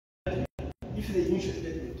if they initial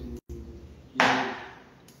statement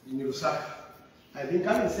in Lusaka. I think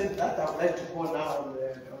having said that, I would like to call now on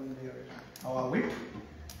our whip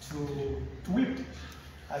to whip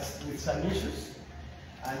us with some issues,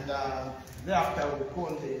 and thereafter we'll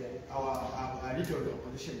call our leader of the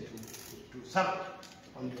opposition to sum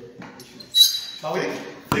on the issues.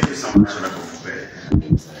 Thank you so much, Honorable.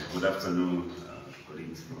 Good afternoon,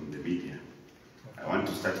 colleagues from the media. I want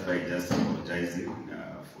to start by just apologizing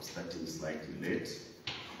for starting slightly late,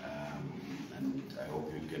 and I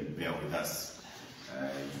hope you can bear with us.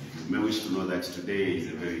 You may wish to know that today is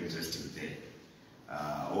a very interesting day.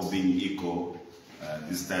 All being equal,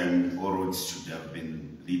 this time all roads should have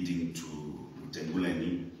been leading to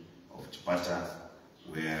Mundubile of Chipata,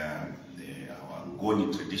 where our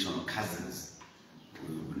Ngoni traditional cousins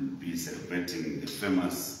will be celebrating the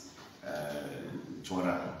famous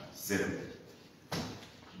Chora ceremony.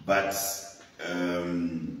 But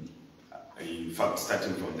in fact,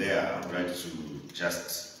 starting from there, I would like to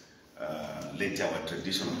just let our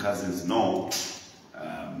traditional cousins know,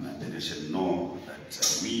 and the nation know,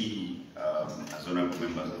 that we, as honorable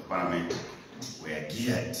members of parliament, were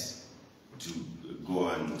geared to go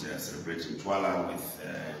and celebrate in Twala with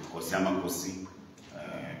Kosiama Kosi,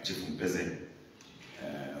 Chief Mpeze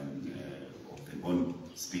of the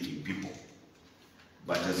Ngoni-speaking people.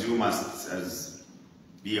 But as you must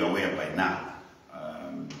be aware by now,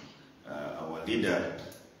 our leader,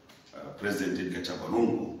 President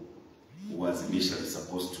Kampyongo, who was initially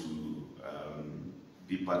supposed to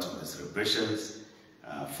be part of the celebrations,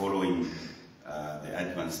 following the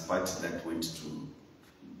advance party that went to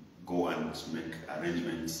go and make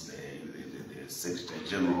arrangements, the Secretary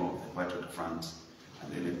General of the Patriotic Front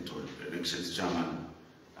and the Electoral Elections Chairman,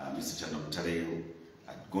 Mr. Chanok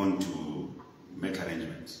had gone to make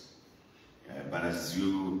arrangements. But as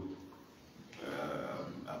you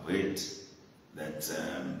have read, that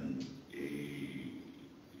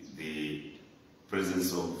the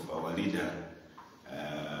presence of our leader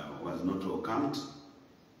was not welcomed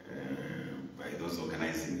by those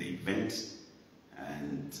organizing the event,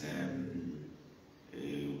 and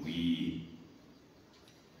we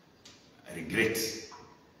regret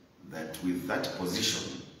that with that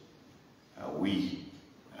position, we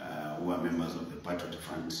who are members of the Patriotic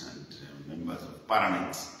Front and members of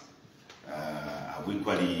Parliament have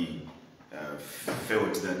equally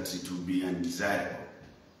felt that it would be undesirable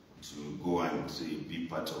to go and be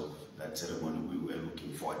part of that ceremony we were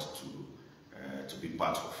looking forward to be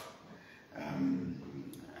part of. And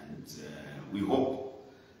we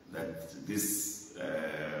hope that this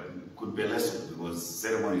could be a lesson, because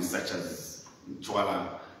ceremonies such as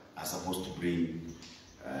Chwala are supposed to bring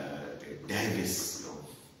a diverse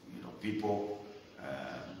of people,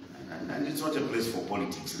 and it's not a place for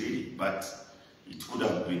politics really, but it could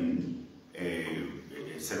have been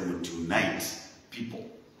a ceremony to unite people.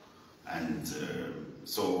 And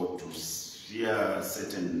so to hear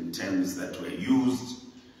certain terms that were used,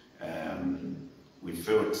 we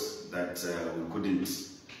felt that we couldn't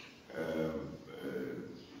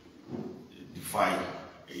defy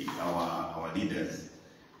our leaders.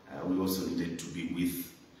 We also needed to be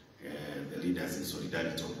with the leaders in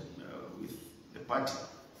solidarity with the party.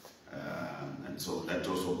 And so that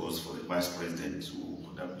also goes for the Vice President, who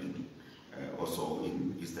could have been also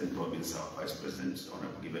in Eastern Province, our Vice President,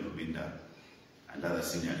 Honorable Given Ubinda, and other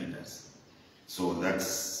senior leaders. So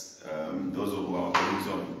that's those of our colleagues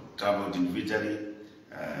who have traveled individually.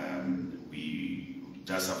 We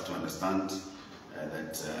just have to understand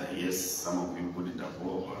that yes, some of you couldn't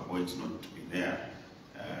avoid not to be there,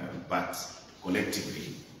 but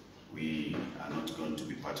collectively we are not going to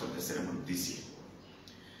be part of the ceremony this year.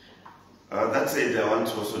 That said, I want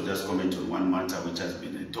to also just comment on one matter which has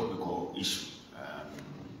been a topical issue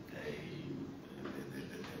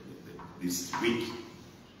this week.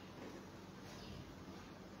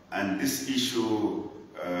 And this issue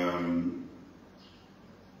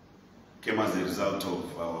came as a result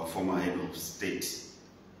of our former head of state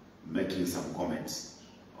making some comments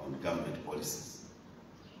on government policies.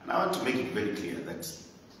 And I want to make it very clear that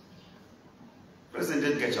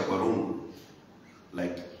President Kampyongo,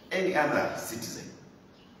 like any other citizen,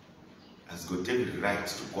 has got every right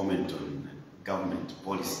to comment on government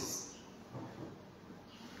policies.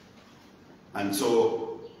 And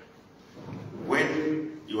so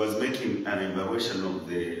when he was making an evaluation of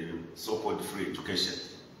the so-called free education,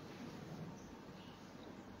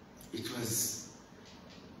 it was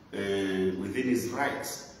within his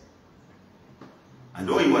rights. And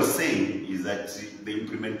all he was saying is that the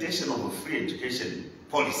implementation of a free education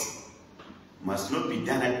policy must not be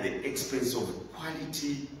done at the expense of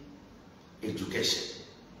quality education.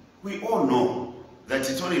 We all know that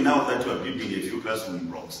it's only now that we are building a few classroom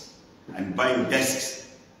blocks and buying desks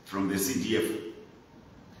from the CDF.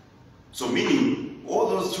 So meaning, all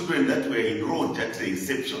those children that were enrolled at the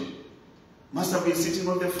inception must have been sitting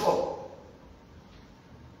on the floor.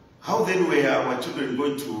 How then were our children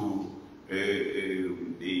going to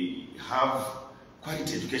have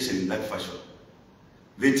quality education in that fashion?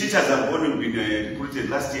 The teachers have only been recruited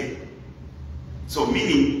last year. So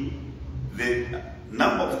meaning, the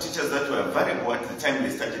number of teachers that were available at the time they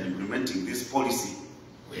started implementing this policy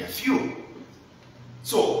were few.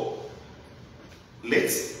 So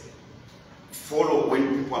let's follow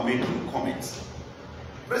when people are making comments.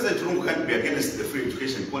 President Lungu can't be against the free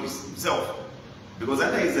education policy himself, because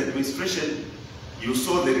under his administration, you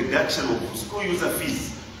saw the reduction of school user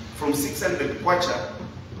fees from 600 kwacha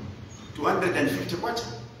to 150 kwacha.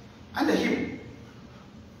 Under him,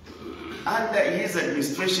 under his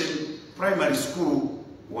administration, primary school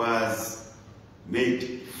was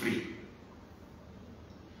made free.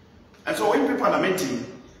 And so when people are lamenting,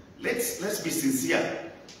 let's be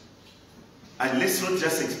sincere, and let's not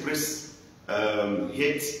just express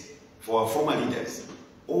hate for our former leaders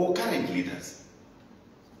or current leaders.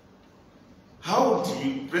 How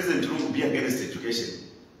did President Lungu be against education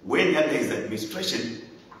when under his administration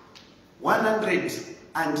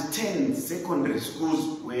 110 secondary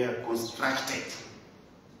schools were constructed?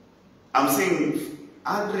 I'm saying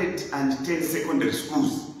 110 secondary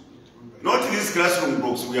schools. Not these classroom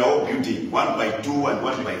blocks we are all building, 1 by 2 and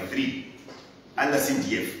 1 by 3 under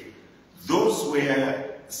CDF. Those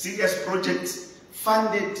were serious projects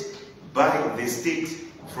funded by the state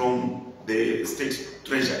from the state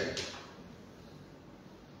treasury.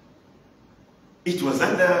 It was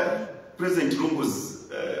under President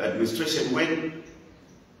Lungu's administration when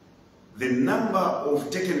the number of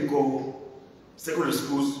technical secondary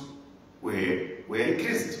schools were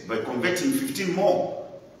increased by converting 15 more,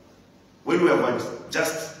 when we have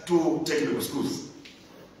just 2 technical schools,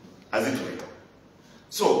 as it were.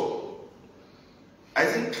 So, I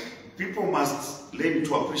think people must learn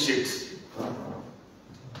to appreciate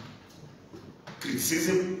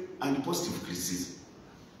criticism and positive criticism.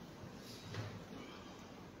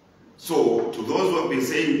 So, to those who have been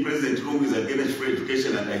saying President Lungu is against free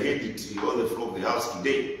education, and I heard it on the floor of the House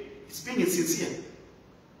today, it's being insincere.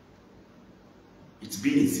 It's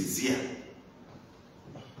being insincere.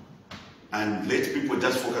 And let people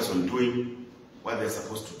just focus on doing what they're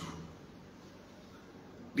supposed to do.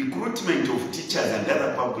 Recruitment of teachers and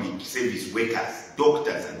other public service workers,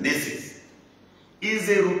 doctors and nurses, is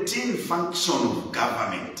a routine function of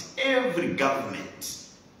government, every government.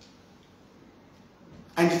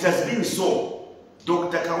 And it has been so.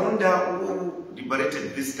 Dr. Kaunda, who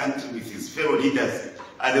liberated this country with his fellow leaders,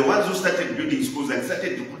 are the ones who started building schools and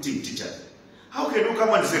started recruiting teachers. How can you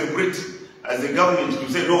come and celebrate as a government to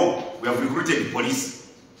say, no, we have recruited the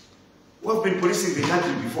police? We have been policing the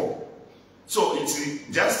country before. So it's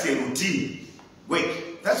just a routine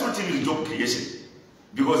work. That's not even job creation.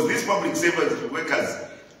 Because these public service workers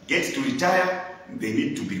get to retire, they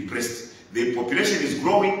need to be replaced. The population is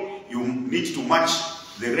growing, you need to match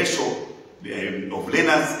the ratio of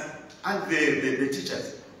learners and the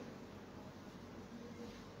teachers.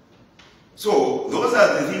 So those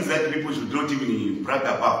are the things that people should not even brag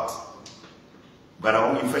about. But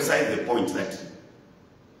I will emphasize the point that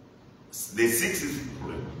the 6th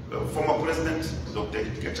former president, Dr.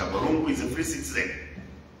 Kampyongo, is a free citizen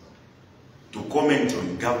to comment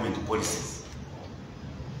on government policies.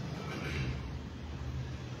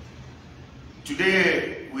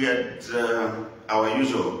 Today we had our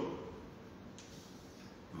usual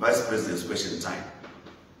Vice President's question time.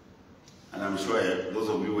 And I'm sure those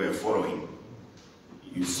of you who were following,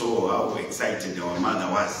 you saw how excited our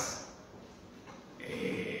mother was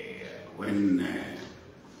when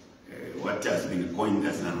what has been coined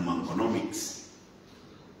as economics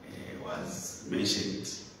was mentioned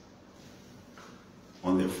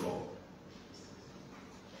on the floor.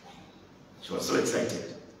 She was so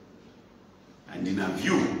excited. And in her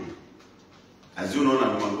view, as you know,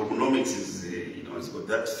 economics is, it's got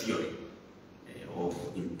that theory of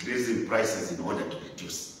increasing prices in order to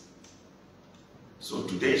reduce. So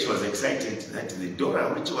today she was excited that the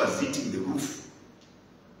dollar, which was hitting the roof,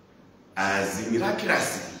 has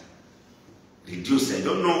miraculously reduced. I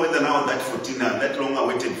don't know whether now that 14 hours, that long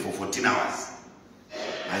awaited for 14 hours,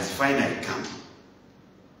 has finally come.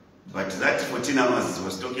 But that 14 hours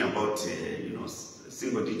was talking about,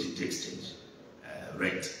 single-digit exchange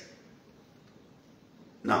rate.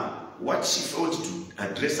 Now, what she failed to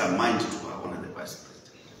address her mind to her one of the vice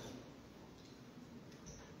president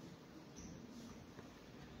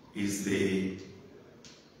is the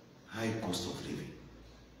high cost of living.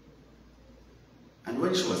 And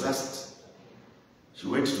when she was asked, she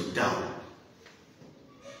went to down.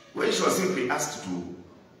 When she was simply asked to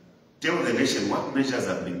tell the nation what measures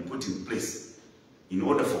have been put in place in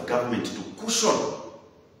order for government to cushion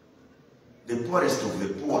the poorest of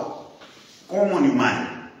the poor, common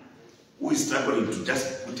man who is struggling to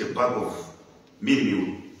just put a bag of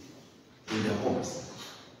meal in their homes.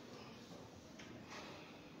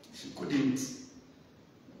 She couldn't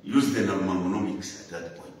use the mnemonics at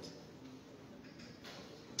that point.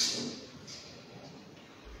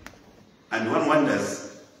 And one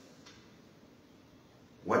wonders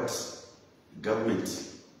what government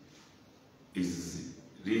is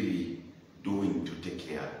really doing to take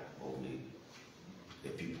care of the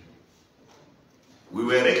people. We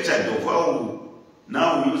were lectured of how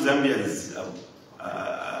now you Zambians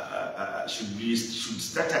should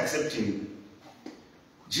start accepting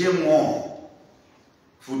GMO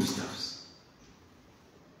foodstuffs.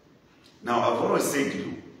 Now, I've always said to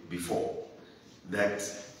you before that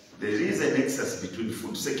there is a nexus between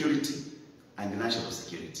food security and national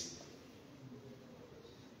security.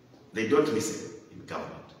 They don't listen in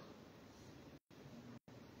government.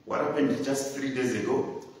 What happened just 3 days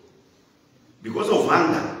ago? Because of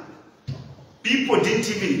hunger, people didn't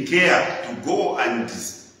even care to go and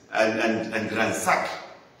ransack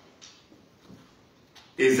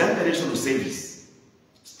a Zambia National Service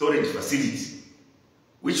storage facility,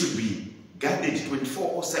 which should be guarded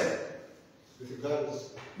 24/7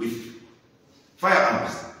 with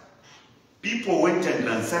firearms. People went and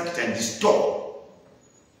ransacked and stole.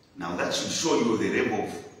 Now that should show you the level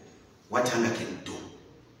of what hunger can do.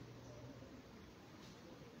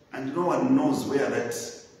 And no one knows where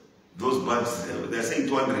those bags, they're saying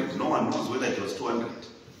 200, no one knows whether it was 200.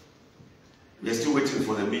 We are still waiting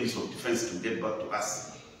for the Ministry of Defense to get back to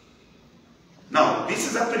us. Now, this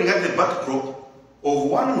is happening at the backdrop of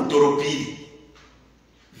one Mundubile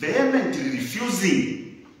vehemently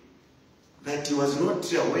refusing that he was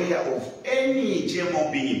not aware of any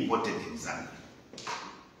GMO being imported in Zambia.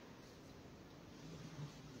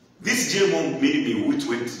 This GMO meal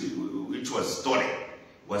which was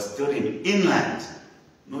stolen inland,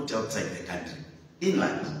 not outside the country,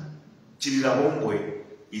 inland. Chirilabombwe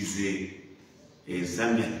is a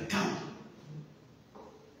Zambian town.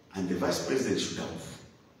 And the Vice President should have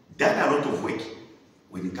done a lot of work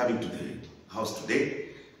when coming to the House today,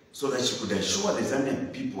 so that she could assure the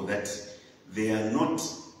Zambian people that they are not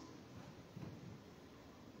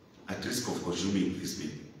at risk of consuming this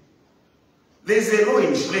meal. There is a law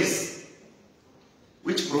in place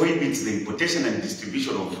which prohibits the importation and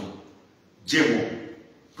distribution of GMO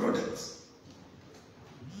products,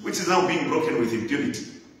 which is now being broken with impunity.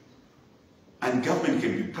 And government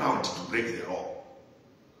can be proud to break the law.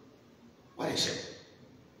 What a shame.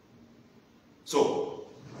 So,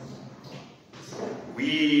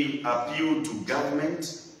 we appeal to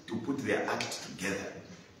government to put their act together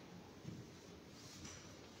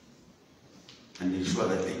and ensure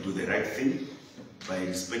that they do the right thing by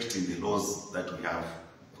respecting the laws that we have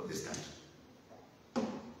for this country.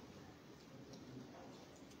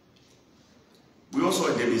 We also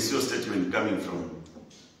had a ministerial statement coming from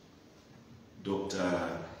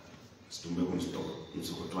Dr. Stumbeko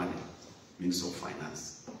Msokotwane, Minister of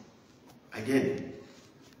Finance. Again,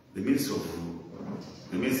 the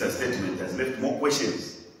minister's statement has left more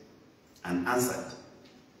questions unanswered,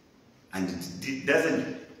 and it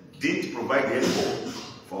didn't provide any hope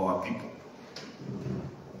for our people.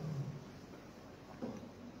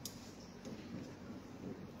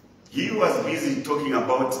 He was busy talking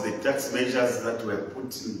about the tax measures that were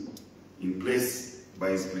put in place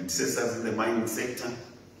by his predecessors in the mining sector.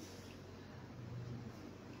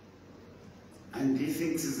 And he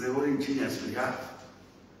thinks he's the only genius we have.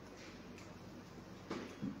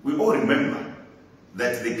 We all remember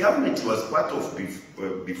that the government he was part of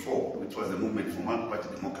before, which was the movement for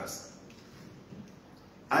multi-party democracy,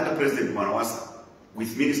 under President Manawasa,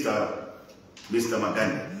 with Mr.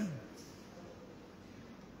 Maganda,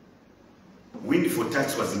 windfall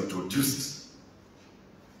tax was introduced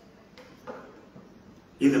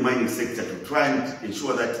in the mining sector to try and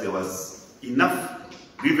ensure that there was enough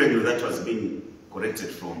revenue that was being collected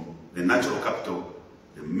from the natural capital,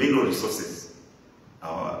 the mineral resources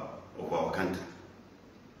of our country.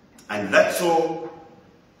 And that saw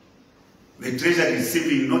the Treasury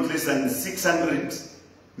receiving not less than $600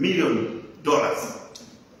 million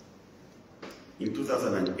in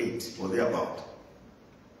 2008 or thereabout.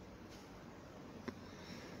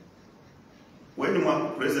 When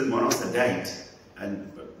President Manawasa died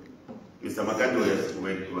and Mr.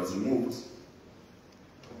 Magando was removed,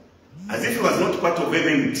 as if he was not part of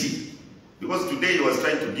MMT, because today he was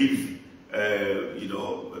trying to give,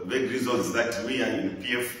 vague reasons that we are in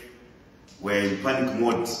PF were in panic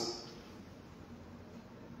mode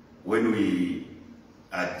when we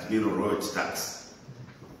had mineral royalty tax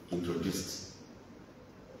introduced.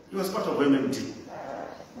 He was part of MMT,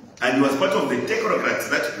 and he was part of the technocrats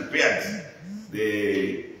that prepared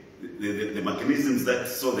the mechanisms that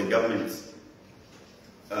saw the government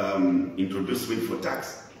introduce windfall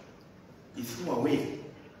tax. He threw away.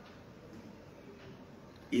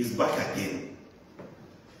 He's back again.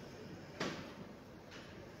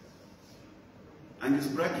 And he's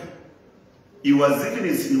bragging. He was even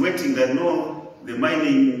insinuating that no,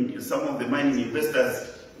 some of the mining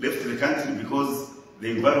investors left the country because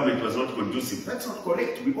the environment was not conducive. That's not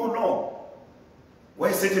correct. We all know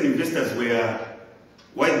why certain investors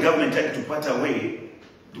why the government had to part away,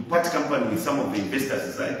 to part company with some of the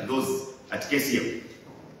investors, like those at KCM.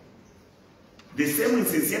 The same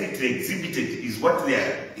insincerity exhibited is what they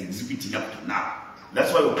are exhibiting up to now.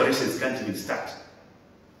 That's why operations can't even start.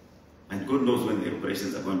 And God knows when the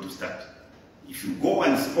operations are going to start. If you go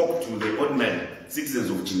and spoke to the ordinary citizens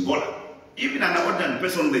of Chingola, even an ordinary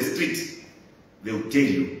person on the street, they will tell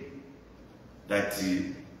you that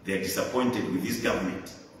they are disappointed with this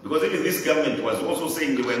government. Because even this government was also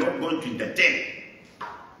saying they were not going to entertain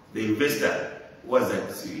the investor who was at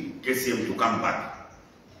KCM to come back.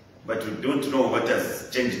 But we don't know what has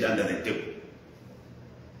changed under the table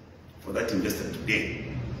for that investor today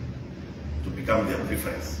to become their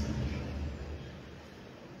preference.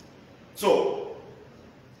 So,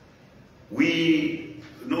 we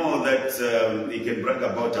know that he can brag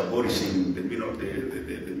about abolishing the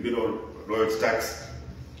mineral royalty tax,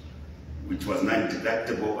 which was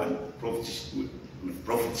non-deductible and with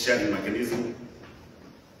profit sharing mechanism.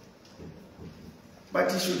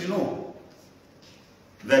 But he should know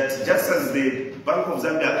that just as the Bank of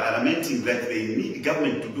Zambia are lamenting that they need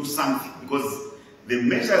government to do something, because the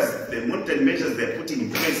monetary measures they're putting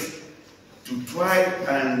in place to try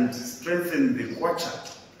and strengthen the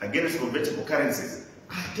kwacha against convertible currencies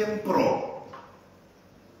are temporal.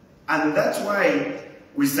 And that's why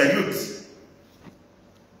we salute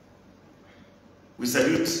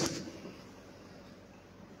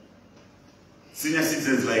senior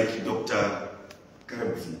citizens like Dr.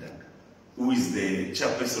 Kampyongo, who is the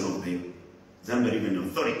chairperson of the Zambia Revenue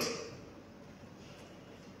Authority,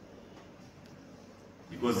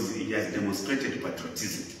 because he has demonstrated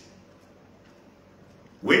patriotism.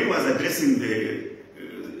 When he was addressing the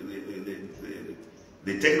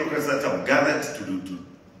technocrats that have gathered to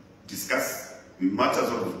discuss matters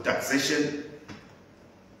of taxation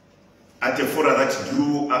at a forum that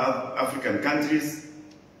drew African countries,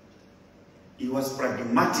 he was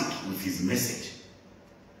pragmatic with his message.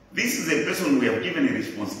 This is a person we have given a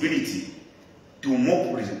responsibility to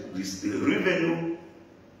mop revenue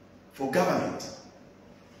for government.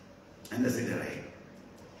 And as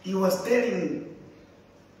he was telling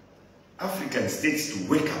African states to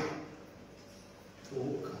wake up.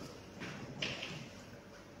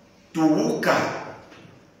 Tuuka.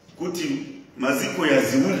 Kuti maziko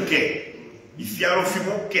yaziuke. Ifyaro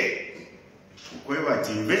fibuke. Ukwewa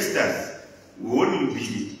investors will only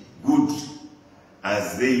be good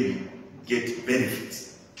as they get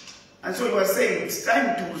benefits. And so he was saying it's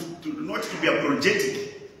time to not to be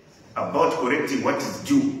apologetic about correcting what is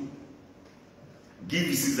due. Give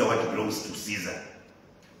Caesar what belongs to Caesar.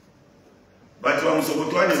 But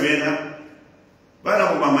wamusokotwane vena bana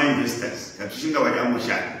kubama investors katushinga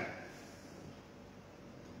wajamushani.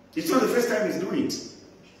 It's not the first time he's doing it.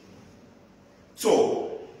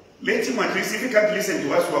 So let him at least, if he can't listen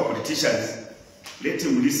to us who are politicians, let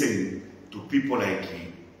him listen to people like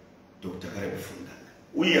Dr. Kampyongo,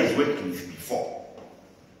 who he has worked with before,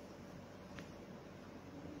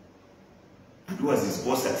 and who was his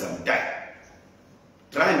boss at some time.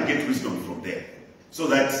 Try and get wisdom from there, so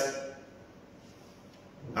that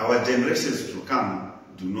our generations to come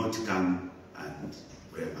do not come and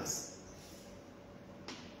blame us.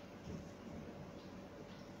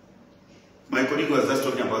 My colleague was just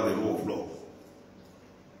talking about the rule of law,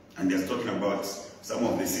 and he was talking about some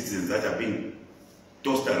of the citizens that have been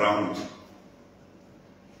tossed around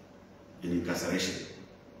in incarceration.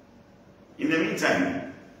 In the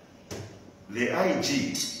meantime, the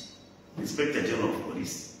IG, Inspector General of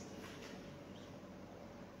Police,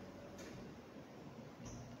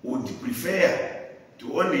 would prefer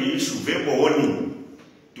to only issue verbal warning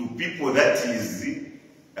to people that is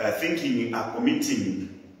thinking are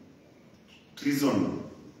committing treason.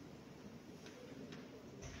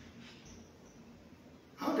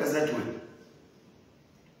 How does that work?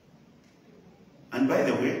 And by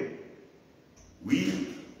the way,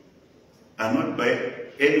 are not by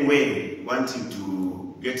any way wanting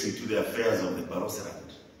to get into the affairs of the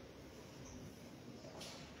Barosserand.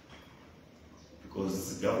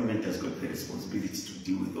 Because the government has got the responsibility to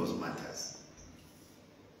deal with those matters.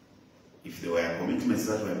 If there were commitments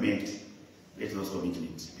that were made, let those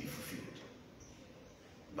commitments be fulfilled.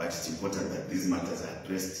 But it's important that these matters are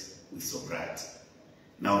addressed with sobriety.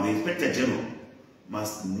 Now, the Inspector General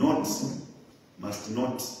must not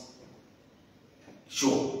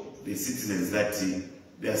show the citizens that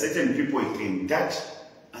there are certain people he can touch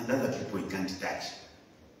and other people he can't touch.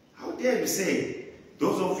 How dare you say,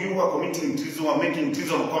 those of you who are committing treason, who are making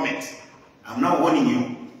treason comments, I'm now warning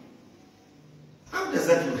you. How does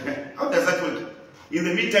that work? How does that work? In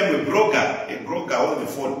the meantime, a broker on the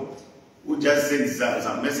phone who just sends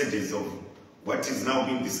some messages of what is now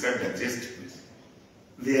being described as justice,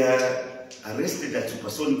 they are arrested at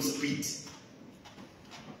supersonic speed.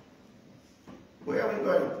 Where are we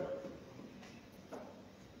going?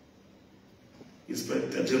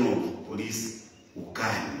 Inspector General of Police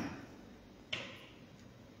Ukani,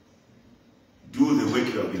 do the work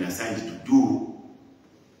you have been assigned to do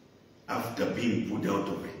after being put out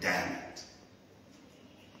of retirement.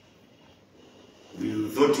 We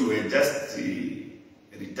thought you were just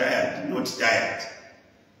retired, not tired.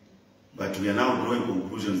 But we are now drawing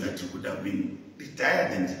conclusions that you could have been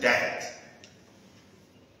retired and retired,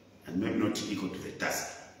 and maybe not equal to the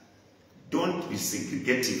task. Don't be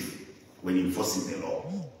segregative when enforcing the law.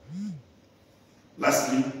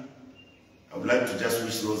 Lastly, I would like to just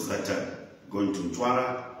wish those that are going to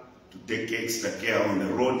Ntwara to take extra care on the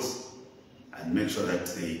roads and make sure that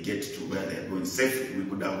they get to where they are going safely. We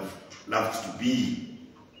could have loved to be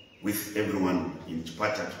with everyone in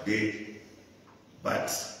Chipata today,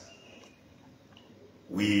 but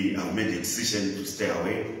we have made a decision to stay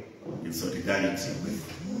away in solidarity with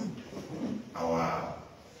our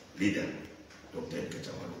leader, Dr.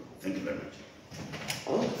 Kampyongo. Thank you very much.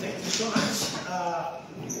 Thank you so much,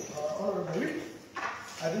 Honorable Whip.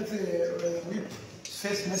 I think the Whip's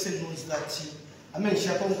first message was that,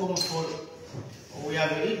 we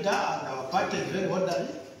have a leader and our party is very orderly.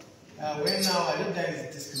 When our leader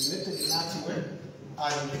is discriminated in that way,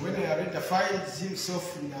 and when our leader finds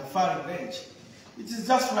himself in a far range, it is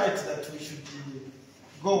just right that we should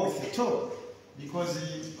go with the tone, because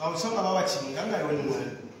I was talking about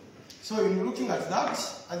so in looking at that,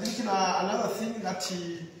 I think another thing that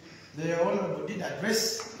the Honorable did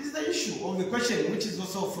address is the issue of the question, which is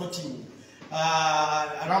also floating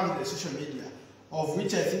around the social media, of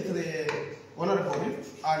which I think the Honorable Whip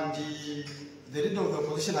and the leader of the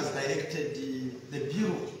opposition has directed the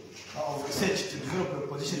Bureau of Research to develop a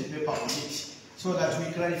position paper on it, so that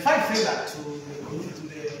we clarify further to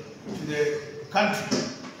the country.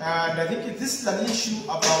 And I think this is an issue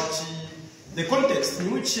about the context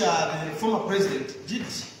in which the former president did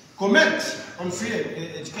comment on free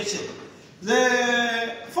education.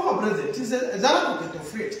 The former president is an advocate of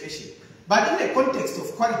free education, but in the context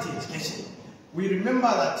of quality education. We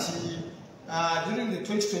remember that during the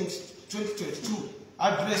 2022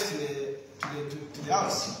 address to the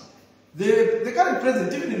House, the current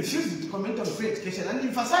president even refused to comment on free education and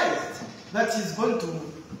emphasized that he's going to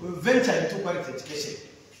venture into quality education.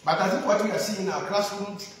 But I think what we are seeing in our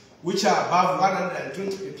classrooms, which are above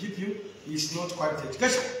 120 per pupil, is not quality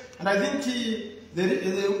education. And I think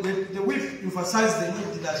the Whip emphasized the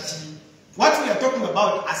need that what we are talking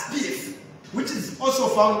about as PF, which is also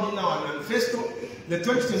found in our manifesto, the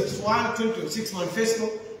 2021-2026 manifesto,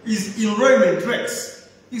 is enrollment rates,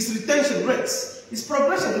 is retention rates, is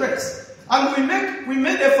progression rates. And we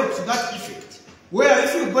made effort to that effect, where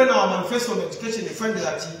if you go in our manifesto on education, you find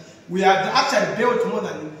that we had actually built more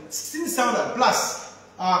than 16,000 plus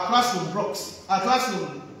classroom blocks,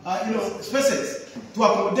 classroom spaces to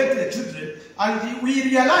accommodate the children. And we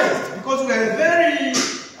realized, because we are very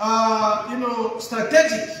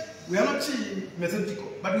strategic, we are not methodical,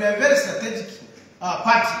 but we are a very strategic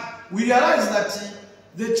party. We realized that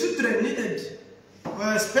the children needed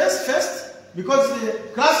space first, because the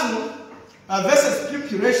classroom versus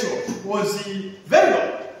pupil ratio was very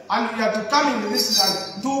low. And we had to come in this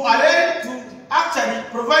land to actually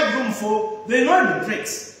provide room for the enrollment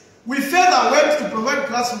rates. We further went to provide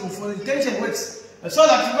classroom for the retention rates, so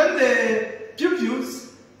that when the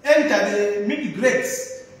pupils enter the middle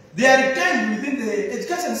grades, they are retained within the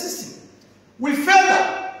education system. We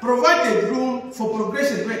further provided room for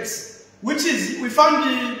progression rates, which is, we found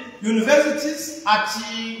the universities at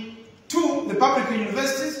 2, the public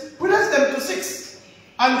universities, we raised them to 6.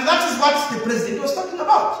 And that is what the president was talking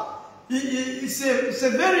about. It's a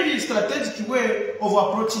very strategic way of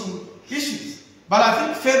approaching issues. But I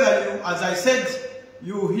think further, as I said,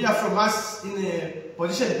 you hear from us in a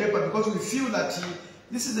position paper, because we feel that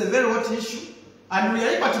this is a very hot issue and we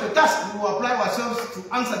are equal to the task. We will apply ourselves to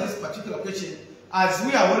answer this particular question as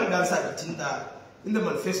we have already answered it in the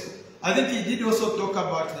manifesto. I think he did also talk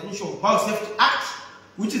about the issue of Biosafety Act,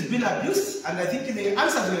 which has been abused, and I think the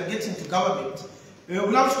answers we are getting to government.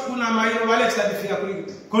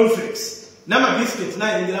 Conflicts. Nama biscuits,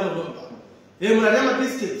 na ingilamo nomba. Munalama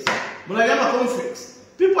biscuits, munalama conflicts.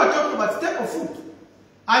 People are talking about staple food.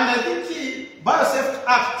 And I think the Biosafety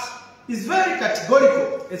Act is very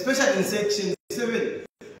categorical, especially in section 7,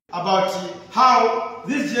 about how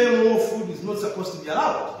this GMO food is not supposed to be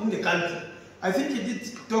allowed in the country. I think he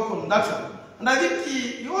did talk on that one. And I think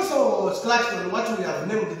he also scratched on what we have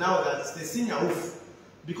named now as the senior hoof.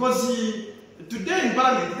 Because today in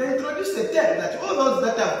Parliament, they introduced a term that all those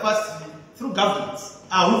that have passed through governments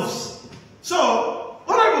are hoofs. So,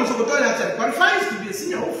 Honorable Sokotori actually qualifies to be a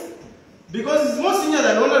senior hoof. Because it's more senior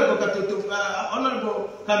than Honorable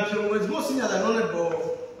Kampyongo, it's more senior than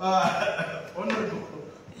Honorable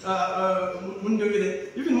Mundubile,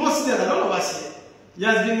 even more senior than all of us here. He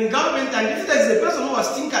has been in government, and if there is a person who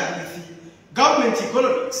has tinkered with government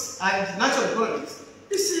economics and national economics,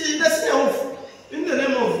 you see, the senior hoof in the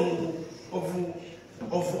name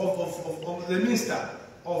of the Minister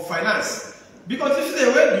of Finance. Because if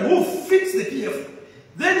the way the hoof fits the PF,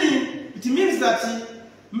 then it means that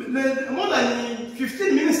more than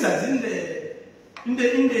 15 ministers in the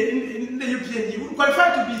UPND would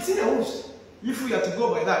qualify to be senior hoofs if we are to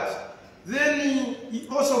go by that. Then he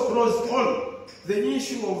also closed on the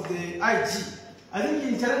issue of the IG. I think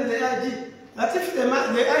he challenged the IG that if the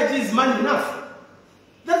IG is man enough,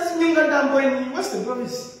 that's Nyunga Dambo in Western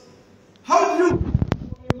Province. How do you?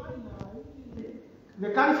 The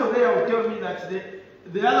council there will tell me that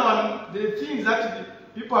the other one, the things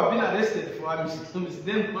that people have been arrested for are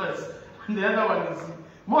misdemeanors, and the other one is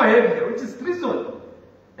more heavier, which is treason.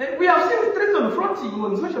 We have seen treason floating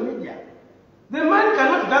on social media. The man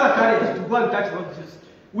cannot gather courage to go and touch those youths.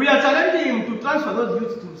 We are challenging him to transfer those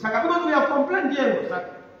youths to Lusaka because we have complained here in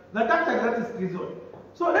Lusaka that actually that is treason.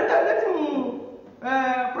 So let him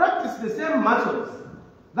practice the same muscles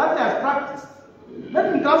that he has practiced. Let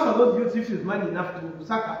him transfer those youths if he's man enough to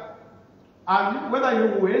Lusaka. And whether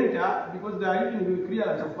you will enter, because they are even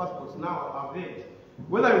clearance of passports now available,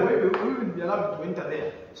 whether you will be allowed to enter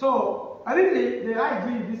there. So I think the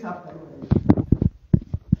IG this afternoon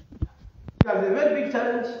has a very big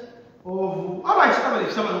challenge of how much time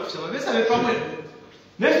if someone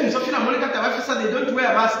nations they don't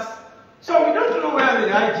wear masks. So we don't know where the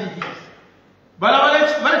IG is. But our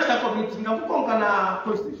community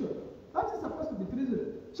constitution. That is supposed to be treason.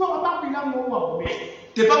 So about we now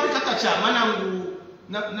the public attacha manangu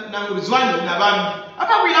na nguzwani na bambi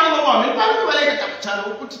apa kuilango ba me pa kubaleka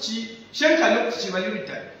takuchalo kutichi shenka no kutichi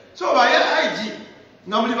balirita so ba ya IG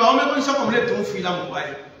ngamuli ba ome konisa ko mule tumfila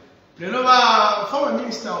mkwai lelo ba former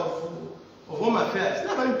minister of home affairs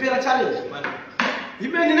na ba impera challenge man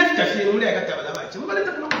ibe ni nafika fi mule yakata bala bache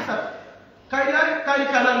mbaleta kuna kusa kai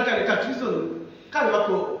kana ka treason kali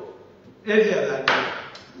wako area that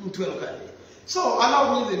mtu lokali. So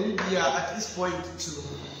allow me the media at this point to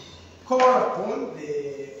call upon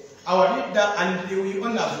our leader, and we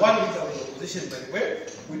only have one leader of the opposition, by the way.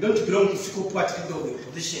 We don't belong to single party leader of the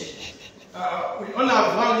opposition. We only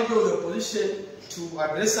have one leader of the opposition to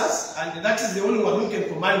address us, and that is the only one who can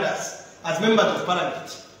command us as members of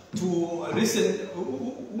parliament to listen,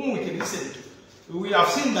 whom we can listen to. We have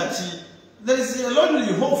seen that there is a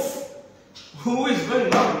lonely wolf who is very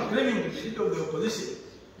loud, claiming to be the leader of the opposition.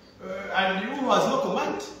 And who has no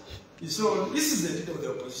command. So this is the leader of the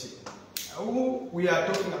opposition. Who we are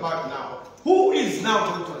talking about now. Who is now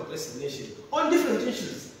going to address the nation on different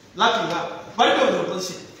issues, lacking up. But leader of the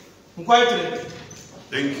opposition.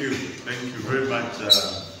 Thank you very much,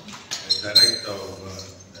 Director of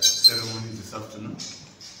Ceremonies this afternoon.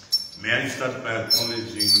 May I start by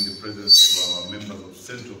acknowledging the presence of our members of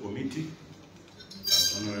Central Committee,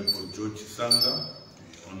 Honorable George Sanga,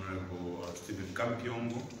 Honorable Stephen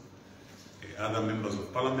Kampyongo, other members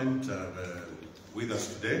of Parliament with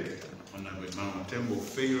us today, Honorable Mama Tembo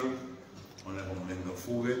Feira, Honorable Mlenga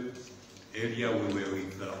Fuge. Earlier we were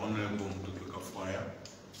with Honorable Mundubile,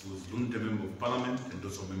 who is Lunde Member of Parliament and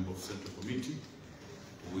also Member of Central Committee.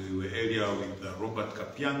 We were earlier with Robert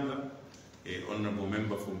Kampyongo, Honorable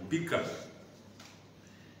Member from Pika.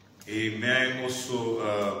 May I also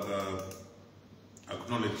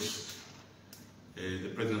acknowledge the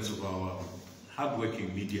presence of our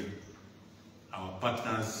hardworking media, our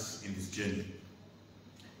partners in this journey.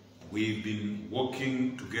 We've been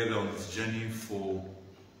working together on this journey for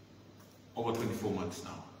over 24 months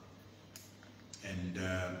now. And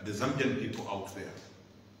the Zambian people out there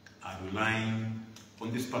are relying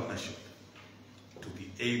on this partnership to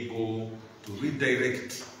be able to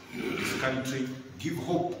redirect this country, give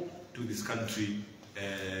hope to this country,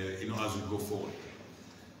 as we go forward.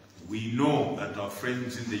 We know that our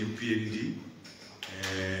friends in the UPND,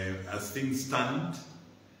 as things stand,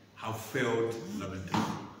 have failed lamentably.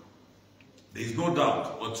 There is no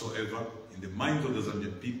doubt whatsoever in the minds of the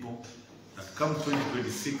Zambian people that come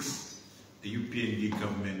 2026, the UPND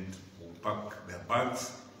government will pack their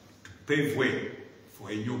bags to pave way for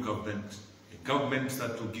a new government, a government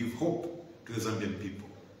that will give hope to the Zambian people,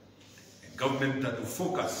 a government that will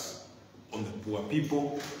focus on the poor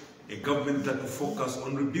people, a government that will focus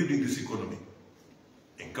on rebuilding this economy,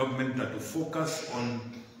 a government that will focus on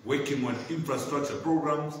working on infrastructure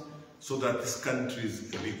programs so that this country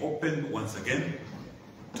is reopened once again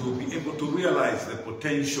to be able to realize the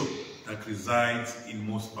potential that resides in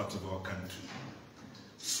most parts of our country.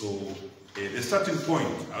 So the starting point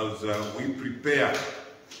as we prepare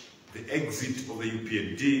the exit of the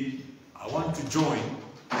UPND, I want to join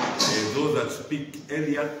those that speak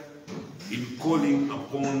earlier in calling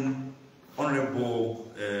upon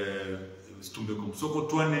Honorable Stumbeko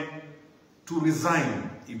Msokotwane to resign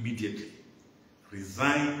immediately.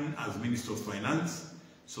 Resign as Minister of Finance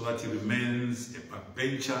so that he remains a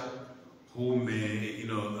backbencher who may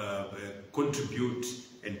contribute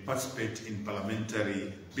and participate in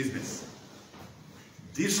parliamentary business.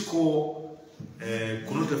 This call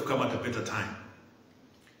could not have come at a better time.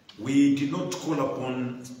 We did not call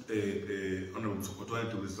upon Honorable Msokotwane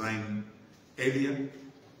to resign earlier.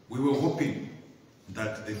 We were hoping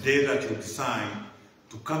that the day that he would decide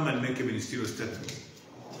to come and make a ministerial statement,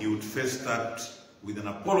 he would first start with an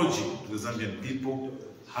apology to the Zambian people,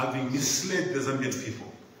 having misled the Zambian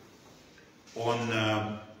people on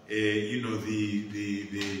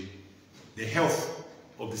the health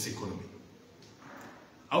of this economy.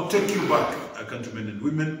 I'll take you back, countrymen and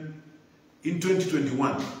women, in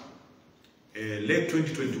 2021, late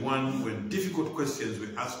 2021, when difficult questions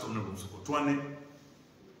were asked Honorable Msokotwane,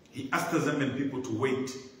 he asked the Zambian people to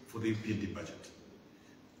wait for the UPND budget,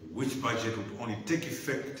 which budget would only take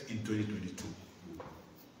effect in 2022.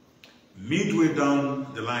 Midway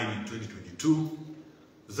down the line in 2022,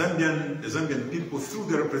 the Zambian people, through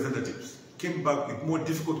their representatives, came back with more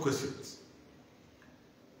difficult questions.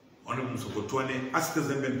 Honorable Msokotwane asked the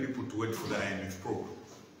Zambian people to wait for the IMF program.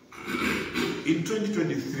 In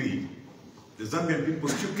 2023, the Zambian people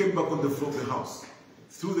still came back on the floor of the House,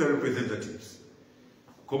 through their representatives.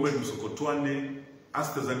 Comrade Msokotwane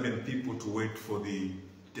asked the Zambian people to wait for the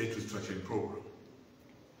debt restructuring program.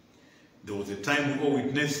 There was a time we all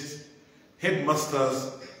witnessed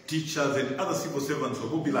headmasters, teachers, and other civil servants were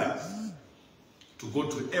mobilized to go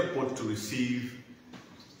to the airport to receive,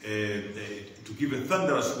 to give a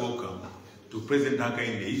thunderous welcome to President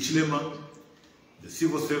Hakainde Hichilema. The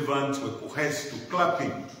civil servants were coerced to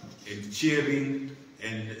clapping and cheering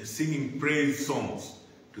and singing praise songs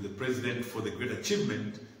to the president for the great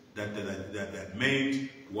achievement that made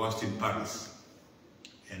whilst in Paris.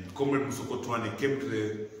 And Comrade Msokotwane came to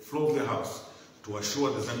the floor of the House to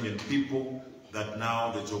assure the Zambian people that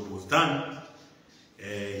now the job was done.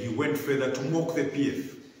 He went further to mock the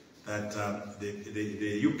PF, that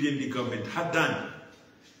the UPND government had done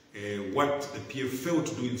what the PF failed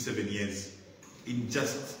to do in 7 years, in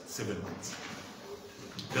just 7 months.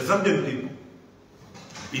 The Zambian people,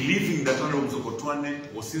 believing that Honorable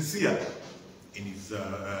Msokotwane was sincere in his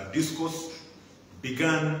discourse,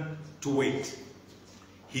 began to wait.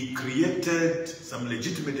 He created some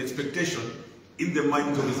legitimate expectation in the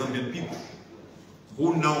minds of the Zambian people,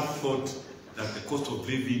 who now thought that the cost of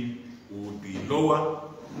living would be lower,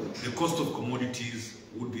 the cost of commodities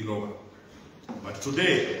would be lower. But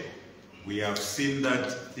today, we have seen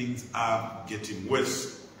that things are getting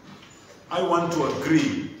worse. I want to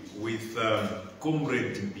agree with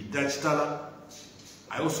Comrade Mbitach.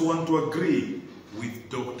 I also want to agree with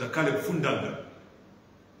Dr. Caleb Fundanga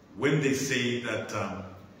when they say that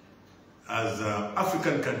as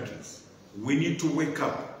African countries, we need to wake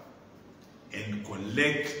up and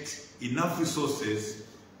collect enough resources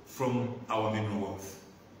from our mineral wealth.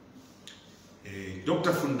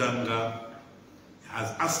 Dr. Fundanga has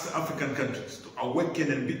asked African countries to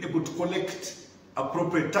awaken and be able to collect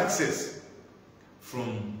appropriate taxes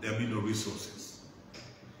from their mineral resources.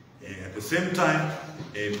 At the same time,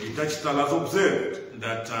 Patriotic has observed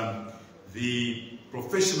that the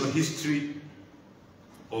professional history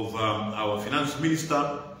of our finance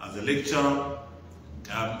minister as a lecturer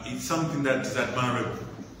is something that is admirable.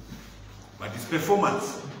 But his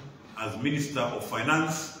performance as Minister of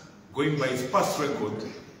Finance, going by his past record,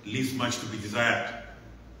 leaves much to be desired.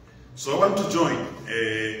 So I want to join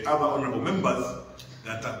other honorable members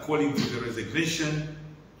that are calling for the resignation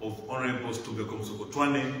of Honorable Mundubile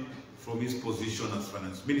Msokotwane from his position as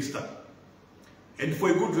Finance Minister. And for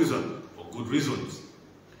a good reason, or good reasons.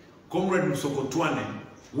 Comrade Msokotwane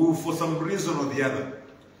will, for some reason or the other,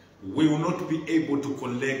 will not be able to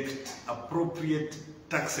collect appropriate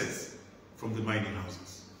taxes from the mining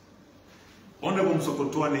houses. Honorable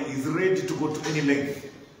Msokotwane is ready to go to any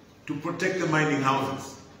length to protect the mining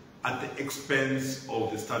houses at the expense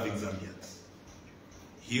of the starving Zambians.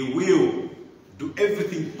 He will do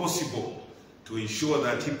everything possible to ensure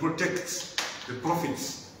that he protects the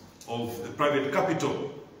profits of the private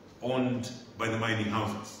capital owned by the mining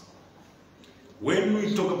houses. When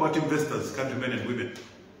we talk about investors, countrymen and women,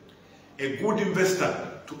 a good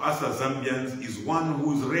investor to us as Zambians is one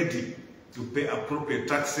who is ready to pay appropriate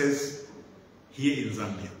taxes here in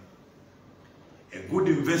Zambia. A good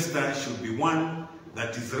investor should be one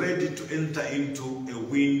that is ready to enter into a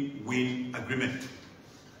win-win agreement.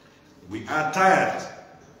 We are tired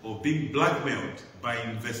of being blackmailed by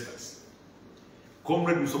investors.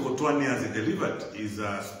 Comrade Msokotwane, as he delivered his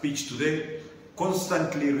speech today,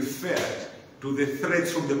 constantly referred to the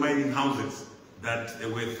threats from the mining houses that they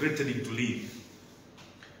were threatening to leave.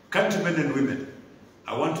 Countrymen and women,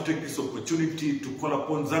 I want to take this opportunity to call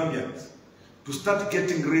upon Zambians to start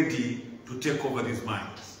getting ready to take over these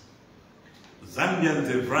mines. Zambians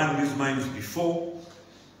have run these mines before.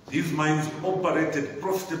 These mines operated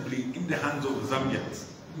profitably in the hands of Zambians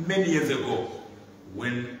many years ago,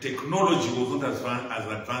 when technology was not as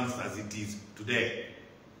advanced as it is today.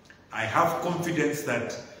 I have confidence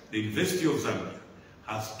that the University of Zambia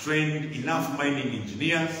has trained enough mining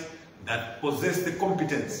engineers that possess the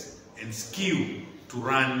competence and skill to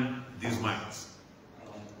run these mines.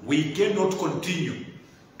 We cannot continue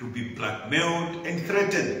to be blackmailed and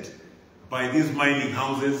threatened by these mining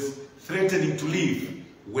houses, threatening to leave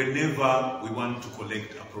whenever we want to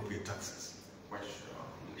collect appropriate taxes.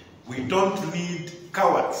 We don't need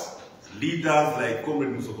cowards, leaders like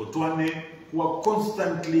Comrade Msokotwane, who are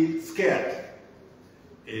constantly scared,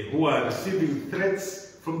 who are receiving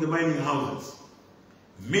threats from the mining houses,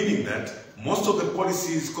 meaning that most of the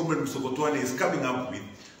policies Comrade Msokotwane is coming up with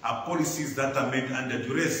are policies that are made under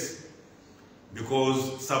duress,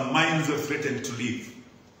 because some mines were threatened to leave.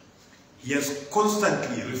 He has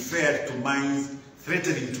constantly referred to mines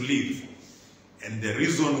threatening to leave, and the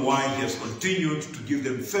reason why he has continued to give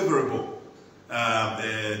them favorable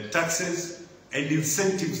taxes and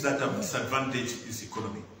incentives that have disadvantaged this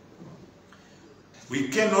economy. We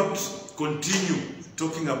cannot continue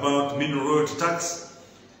talking about mineral royalty tax,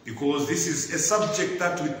 because this is a subject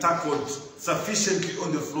that we tackled sufficiently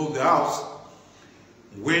on the floor of the House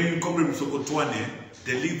when Comrade Msokotwane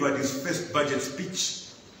delivered his first budget speech,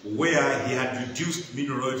 where he had reduced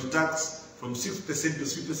mineral royalty tax from 6% to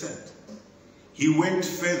 3%. He went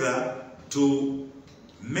further to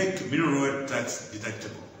make mineral royalty tax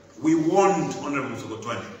deductible. We warned Honorable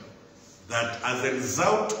Msokotwane that as a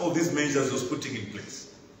result of these measures he was putting in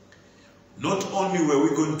place, not only were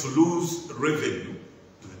we going to lose revenue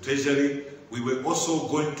to the Treasury, we were also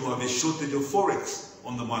going to have a shortage of forex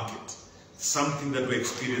on the market, something that we're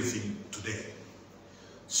experiencing today.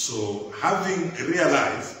 So, having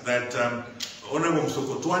realized that Honorable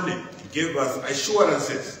Msokotwane gave us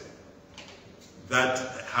assurances that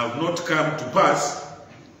have not come to pass,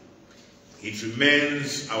 it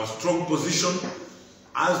remains our strong position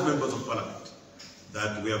as members of Parliament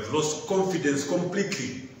that we have lost confidence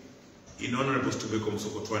completely in Honorable Mundubile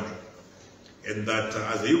Msokotwane, and that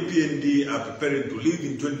as the UPND are preparing to leave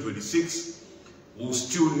in 2026, we'll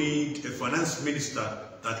still need a finance minister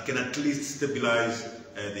that can at least stabilize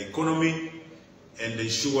the economy and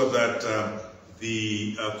ensure that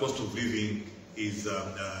the cost of living is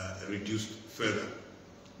reduced further.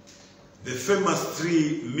 The famous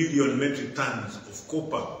 3 million metric tons of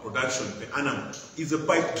copper production per annum is a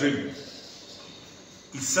pipe dream.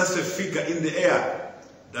 It's just a figure in the air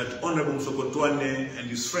that Honorable Msokotwane and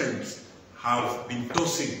his friends have been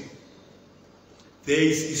tossing.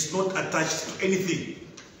 It's not attached to anything.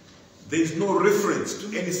 There is no reference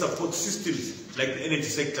to any support systems like the energy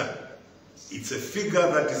sector. It's a figure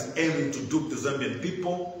that is aimed to dupe the Zambian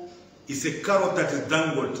people. It's a carrot that is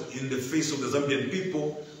dangled in the face of the Zambian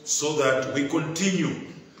people so that we continue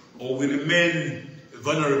or we remain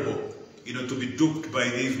vulnerable, to be duped by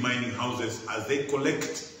these mining houses as they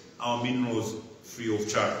collect our minerals free of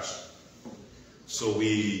charge. So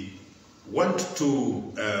we want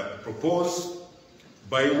to propose,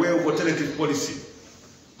 by way of alternative policy,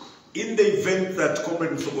 in the event that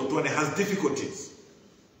Comrade Msokotwane has difficulties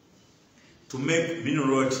to make mineral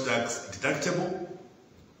royalty tax deductible,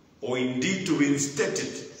 or indeed to reinstate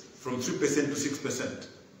it from 3% to 6%?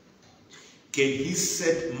 Can he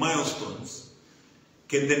set milestones?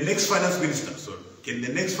 Can the next finance minister,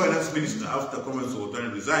 after Comrade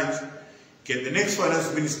Sokotwane resigns, can the next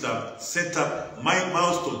finance minister set up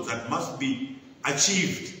milestones that must be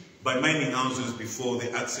achieved by mining houses before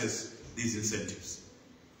they access these incentives?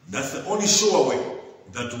 That's the only sure way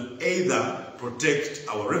that will either protect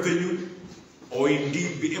our revenue or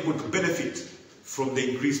indeed be able to benefit from the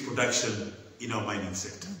increased production in our mining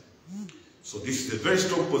sector. So this is a very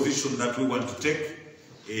strong position that we want to take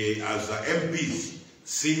as MPs,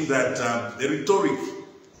 seeing that the rhetoric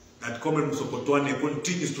that Comrade Sokotwane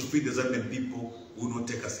continues to feed the Zambian people will not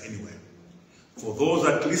take us anywhere. For those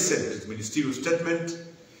that listen to his ministerial statement,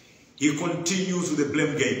 he continues with the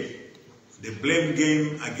blame game. The blame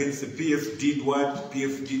game against the PF did what,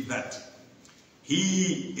 PF did that.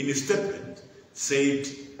 He, in his statement, said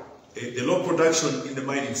the low production in the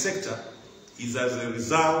mining sector is as a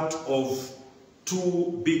result of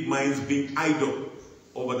 2 big mines being idle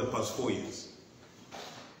over the past 4 years.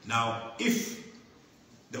 Now, if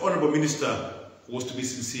the Honorable Minister was to be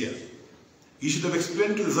sincere, he should have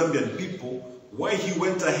explained to the Zambian people why he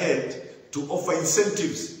went ahead to offer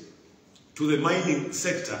incentives to the mining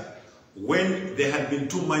sector when there had been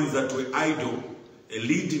 2 mines that were idle,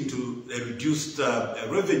 leading to a reduced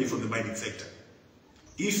revenue from the mining sector.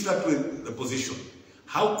 If that were the position,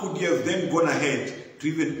 how could he have then gone ahead to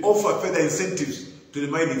even offer further incentives to the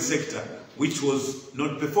mining sector, which was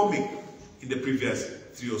not performing in the previous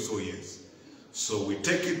 3 or so years? So we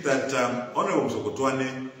take it that Honorable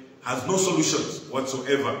Sokotwane has no solutions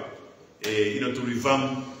whatsoever to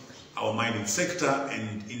revamp our mining sector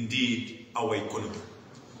and indeed our economy.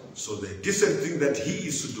 So the decent thing that he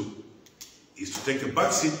is to do is to take a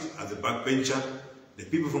back seat as a backbencher. The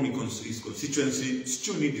people from his constituency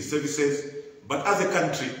still need his services, but as a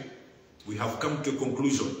country, we have come to a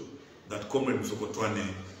conclusion that Comrade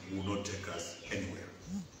Sokotwane will not take us anywhere.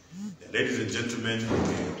 Ladies and gentlemen,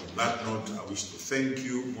 on that note, I wish to thank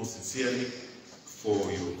you most sincerely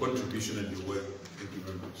for your contribution and your work. Thank you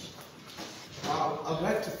very much. I'd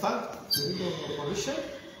like to thank the Leader of the Opposition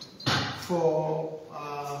for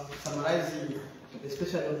summarizing,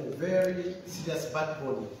 especially on a very serious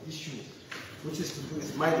backbone issue, which is to do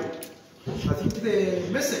with mining. I think the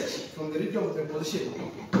message from the Leader of the Opposition,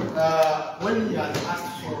 when he has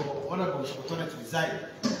asked for Honorable Sokotwane to resign,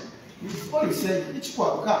 he's only saying, "It's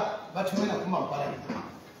Kwaka, but when I come up."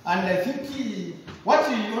 And I think what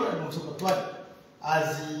Honorable Sokotwane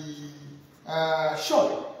has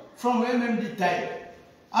shown from MMD time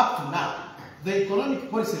up to now, the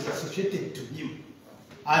economic policies associated to him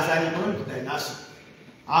as an economic dynasty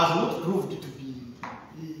has not proved to be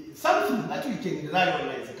something that we can rely on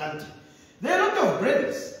as a country. There are a lot of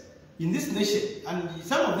brains in this nation, and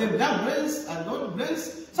some of them young brains and old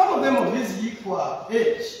brains, some of them of his equal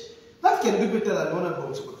age, that can do better than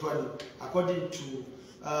Honorable Sokotwane, according to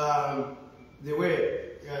the way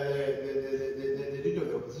the leader of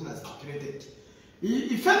the opposition has calculated.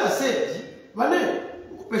 He further said, "Vane,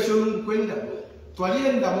 ukupeshonu kwenda,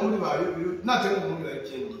 twalienda muri ba natengo muri ba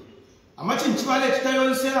kendi. Amachi nchibale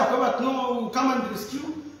kitayonsera kwa no come and rescue."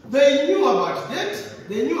 They knew about that.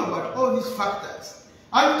 They knew about all these factors.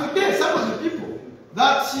 And today, some of the people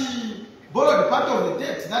that borrowed part of the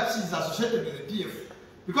debt that is associated with the PF,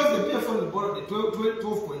 because the PF only borrowed the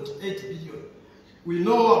 12.8 billion. We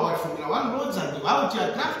know about Formula 1 roads and how it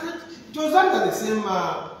attracted. It was under the same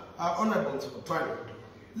Honorable Sokotwane.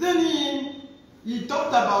 Then he talked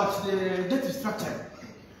about the debt restructuring,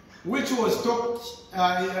 which was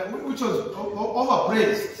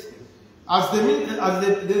overpraised as the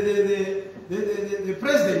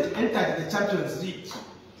president entered the Champions League,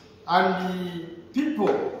 and the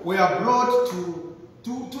people were brought to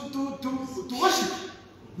worship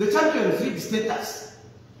the Champions League status.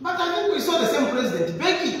 But I think we saw the same president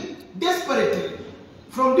begging desperately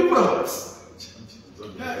from diplomats.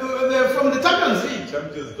 From the Champions League.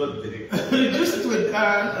 Champions got big. Reduced to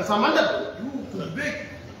Samantha who could beg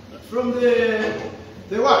from the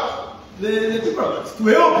diplomats to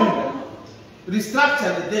help him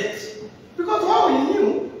restructure the debt. Because what we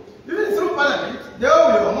knew, even through Parliament, the way we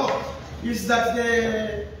were mocked, is that the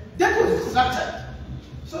debt was restructured.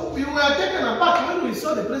 So we were taken aback when we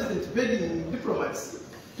saw the president begging diplomats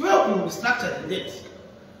to help him restructure the debt.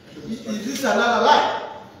 Is this another lie?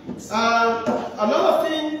 Another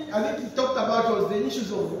thing I think he talked about was the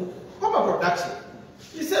issues of copper production.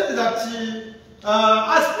 He said that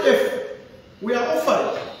as PF, we are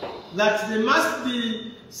offering that there must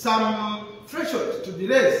be some threshold to be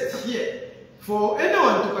raised here for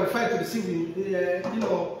anyone to qualify to receive,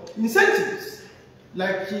 incentives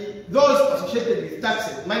like those associated with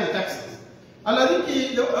taxes, minor taxes. And I think the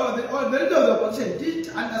leader of the opposition did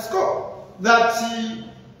underscore that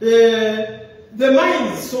the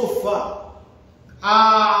mines so far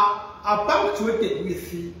are punctuated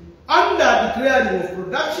with under-declaring of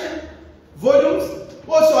production volumes,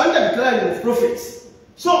 also under-declaring of profits.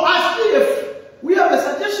 So as PF, we have a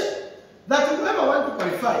suggestion that whoever want to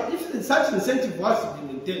qualify, if such incentive was to be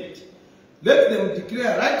maintained, let them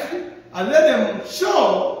declare rightly and let them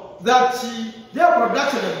show that their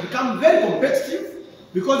production has become very competitive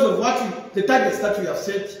because of what the targets that we have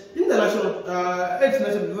set in the National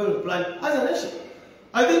Development Plan as a nation.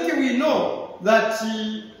 I think we know that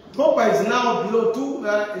copper is now below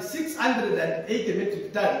 680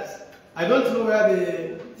 metric tons. I don't know where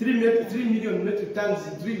the 3 million metric tons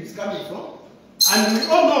drill is coming from. And we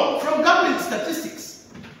all know from government statistics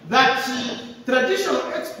that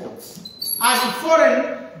traditional exports are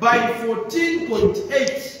fallen by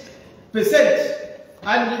 14.8%.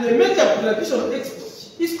 And the major traditional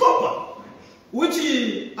export is copper, which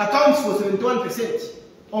accounts for 71%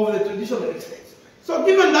 of the traditional exports. So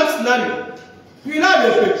given that scenario, we have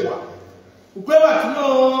a paper.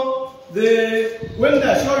 When they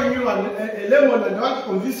are showing you a lemon and they want to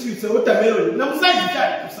convince you it's a watermelon,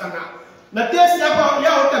 na taste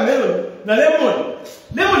ya watermelon na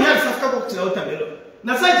lemon has safka kwa watermelon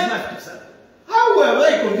na size na kitu sana. How are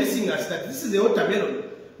they convincing us that this is a watermelon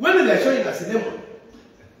when they are showing us a lemon?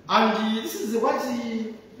 And this is what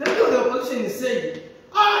the opposition is saying.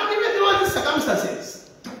 Given all these circumstances,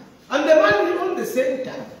 and the man on the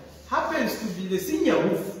center happens to be the senior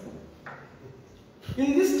wolf.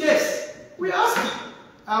 In this case, we are asking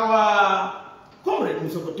our comrade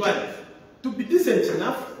Mr. to be decent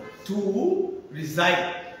enough to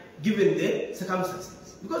resign, given the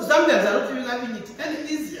circumstances. Because Zambians are not even having it any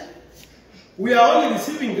easier. We are only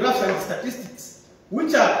receiving graphs and statistics,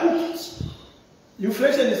 which are cooked.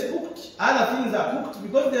 Inflation is cooked, other things are cooked,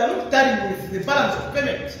 because they are not carrying with the balance of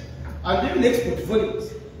payment and even export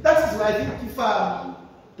volumes. That is why I think if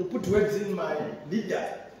to put words in my leader,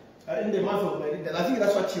 in the mouth of my leader, I think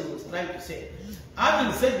that's what he was trying to say.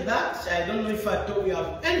 Having said that, I don't know if we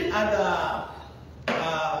have any other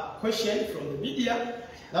question from the media.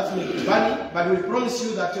 That will be funny, but we promise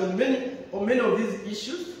you that on many of these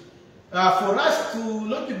issues, for us to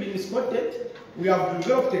not to be misquoted, we have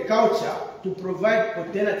developed a culture to provide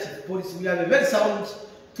alternative policy. We have a very sound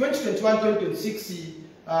 2021-2026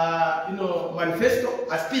 manifesto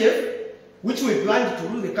as PF, which we plan to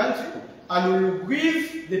rule the country, and we will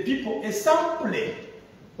give the people a sampling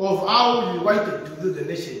of how we wanted to do the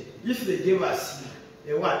nation if they gave us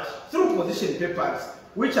a what? Through position papers,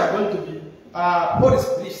 which are going to be policy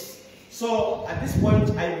briefs. So at this point,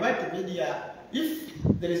 I invite the media, if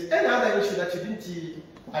there is any other issue that you didn't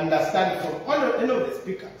understand from any of the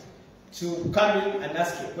speakers, to come in and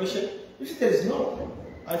ask a question. If there is no,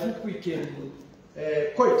 I think we can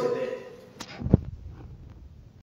call it a day.